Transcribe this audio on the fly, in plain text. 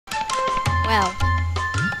Well,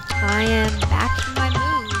 I am back from my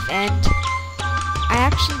move, and I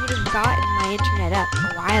actually would have gotten my internet up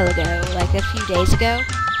a while ago, like a few days ago.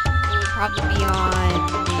 It would probably be on,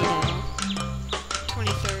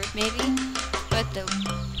 23rd maybe. But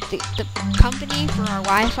the company for our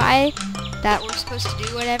Wi-Fi that we're supposed to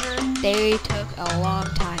do whatever, they took a long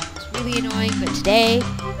time. It was really annoying, but today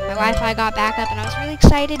my Wi-Fi got back up, and I was really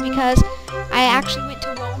excited because I actually went to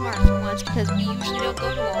Walmart for once, because we usually don't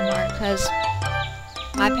go to Walmart because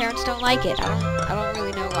my parents don't like it. I don't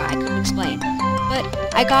really know why. I couldn't explain.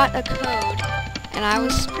 But I got a code, and I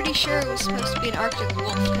was pretty sure it was supposed to be an Arctic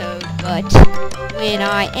Wolf code, but when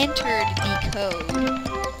I entered the code,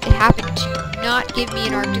 it happened to not give me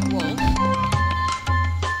an Arctic Wolf.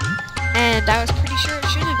 And I was pretty sure it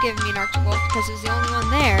should have given me an Arctic Wolf because it was the only one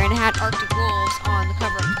there, and it had Arctic Wolves on the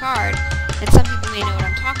cover of the card. And some people may know what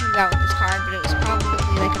I'm talking about with this card, but it was probably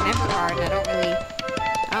like a member card, and I don't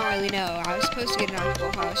really know. I was supposed to get an Arctic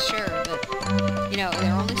Wolf, I was sure, but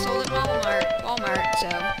they're only sold at Walmart, so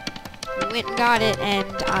we went and got it,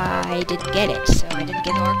 and I didn't get it, so I didn't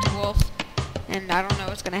get the Arctic Wolf, and I don't know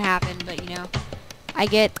what's gonna happen, but I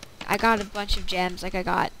got a bunch of gems, like I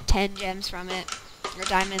got 10 gems from it, or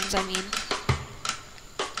diamonds, I mean,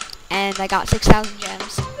 and I got 6,000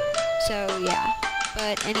 gems, so yeah.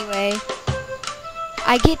 But anyway,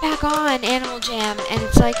 I get back on Animal Jam, and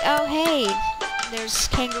it's like, oh hey, there's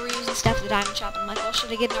kangaroos and stuff at the diamond shop. I'm like, well,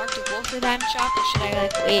 should I get an Arctic Wolf at the diamond shop, or should I,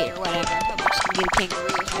 like, wait, or whatever? I'm probably just gonna get a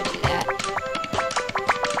kangaroo if I do that.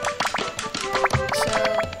 So,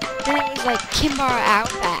 then it was like, Kimbar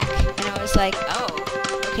Outback, and I was like, oh,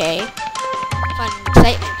 okay, fun,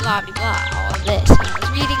 excitement, blah, blah, blah, all of this. And I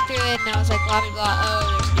was reading through it, and I was like, blah, blah, blah, oh,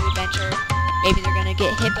 there's a new adventure. Maybe they're gonna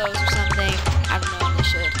get hippos or something. I don't know, they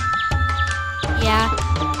should. Yeah,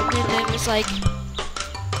 and then it was like,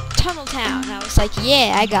 Tunnel Town. I was like,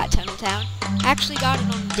 yeah, I got Tunnel Town. I actually got it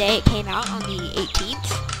on the day it came out, on the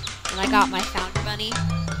 18th, and I got my Founder Bunny.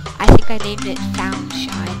 I think I named it Found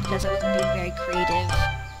Shine because I wasn't being very creative.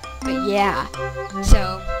 But yeah,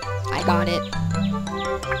 so I got it.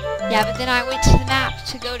 Yeah, but then I went to the map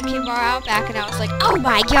to go to Kimbar Outback, and I was like, oh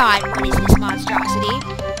my god, what is this monstrosity?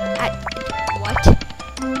 What?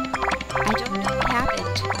 I don't know what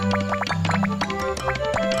happened.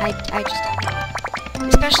 I just don't know.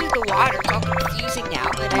 Especially the water, it's all confusing now,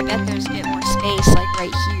 but I bet there's a bit more space, like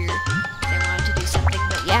right here, if they wanted to do something,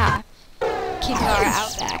 but yeah. Kimbar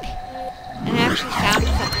Outback. And I actually found a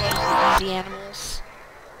couple of the animals.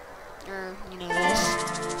 Or, this.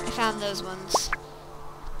 I found those ones.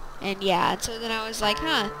 And yeah, so then I was like,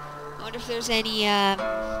 huh, I wonder if there's any,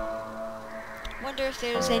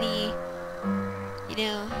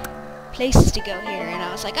 places to go here. And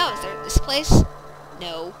I was like, oh, is there this place?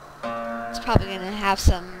 No. It's probably gonna have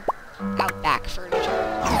some Outback furniture.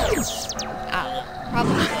 I don't know.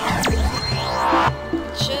 Probably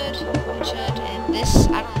should. It should. And this,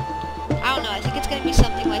 I don't know. I think it's gonna be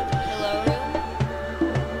something like the pillow room.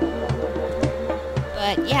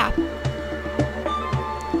 But yeah.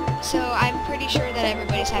 So I'm pretty sure that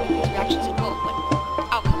everybody's having these reactions and oh,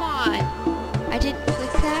 come on! I didn't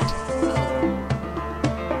click that? Oh.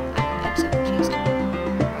 I'm so confused.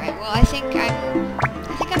 Alright, well I think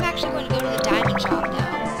I'm actually going to go to the diamond shop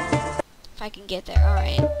now. If I can get there,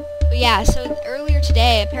 alright. But yeah, so earlier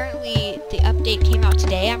today, apparently the update came out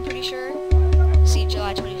today, I'm pretty sure. See,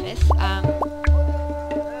 July 25th.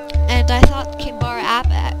 And I thought Kimbar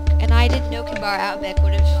Outback, and I didn't know Kimbar Outback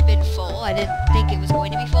would have been full. I didn't think it was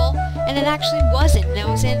going to be full, and it actually wasn't. And I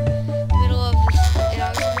was in the middle of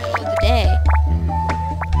the day. I'm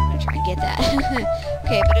gonna try and get that.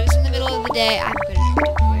 Okay, but it was in the middle of the day. I'm gonna do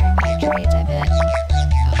very bad trades, I bet.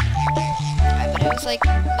 Alright, but it was like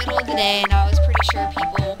middle of the day, and I was pretty sure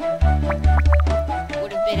people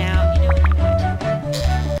would have been out.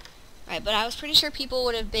 Right, but I was pretty sure people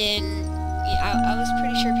would have been. I was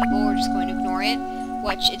pretty sure people were just going to ignore it,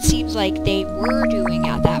 which it seems like they were doing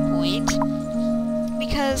at that point,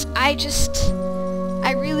 because I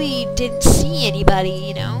really didn't see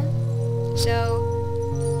anybody, So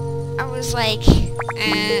I was like,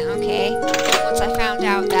 okay. Once I found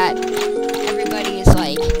out that everybody is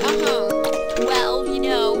like, well,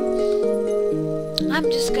 I'm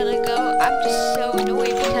just gonna go. I'm just so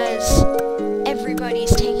annoyed because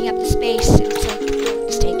everybody's taking up the space. It's like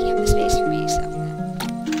it's taking up the space for me. So,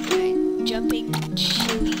 alright, jumping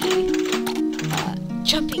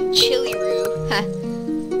chili-roo.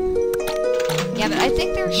 Yeah, but I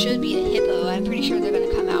think there should be a hippo. I'm pretty sure they're gonna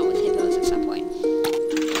come out with hippos at some point.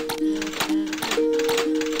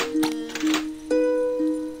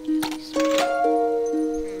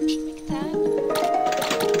 Should make that.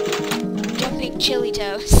 Jumping chili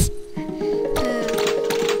toes.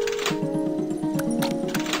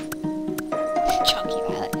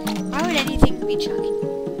 be chunky.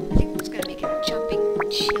 I think it's gonna make a jumping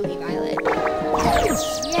chili violet.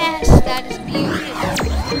 Yes, that is beautiful.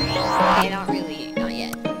 Okay, not really, not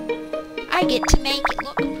yet. I get to make it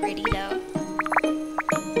look pretty though.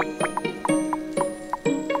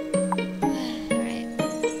 Alright.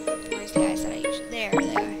 Where's the guys that I usually... There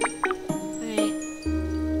they are. Alright.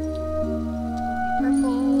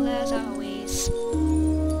 Purple as always.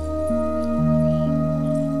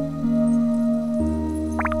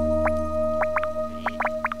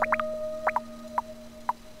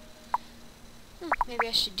 Maybe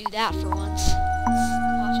I should do that for once.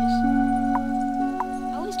 Watches.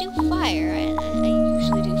 I always do fire. I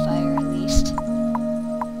usually do fire at least. I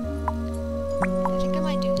think I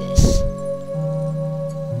might do this.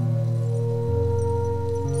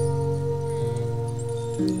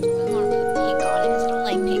 I really want to put pink on it because I don't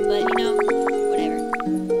like pink, but you know, whatever.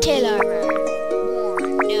 Tail armor.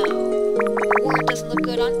 Warren, no. Warren doesn't look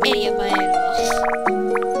good on any of my animals.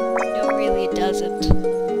 No, really, it doesn't.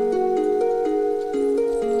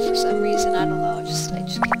 For some reason, I don't know, I just can't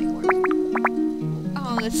make it work.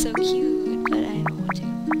 Oh, that's so cute, but I don't want to.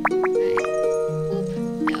 Alright. Oop,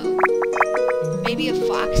 no. Maybe a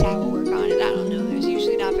fox hat will work on it, I don't know. There's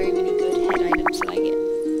usually not very many good head items that I get.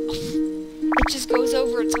 It just goes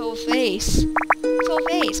over its whole face. Its whole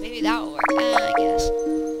face, maybe that will work. I guess.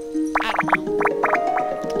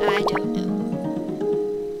 I don't know.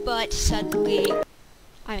 But suddenly,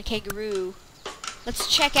 I'm a kangaroo. Let's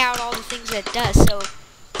check out all the things that it does, so...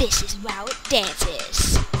 This is how it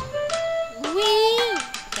dances. Woo!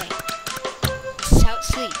 Okay. This is how it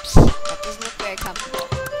sleeps. That doesn't look very comfortable.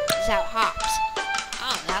 This is how it hops.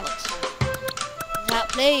 Oh, that looks fun. This is how it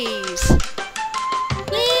plays.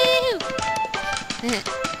 Woo!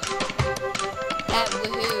 That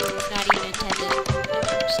woohoo is not even intended.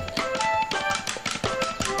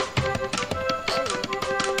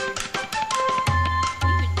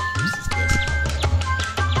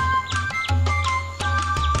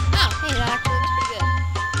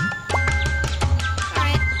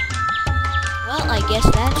 I guess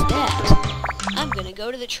that's that. I'm gonna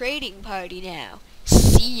go to the trading party now.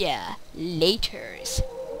 See ya laters.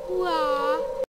 Wah.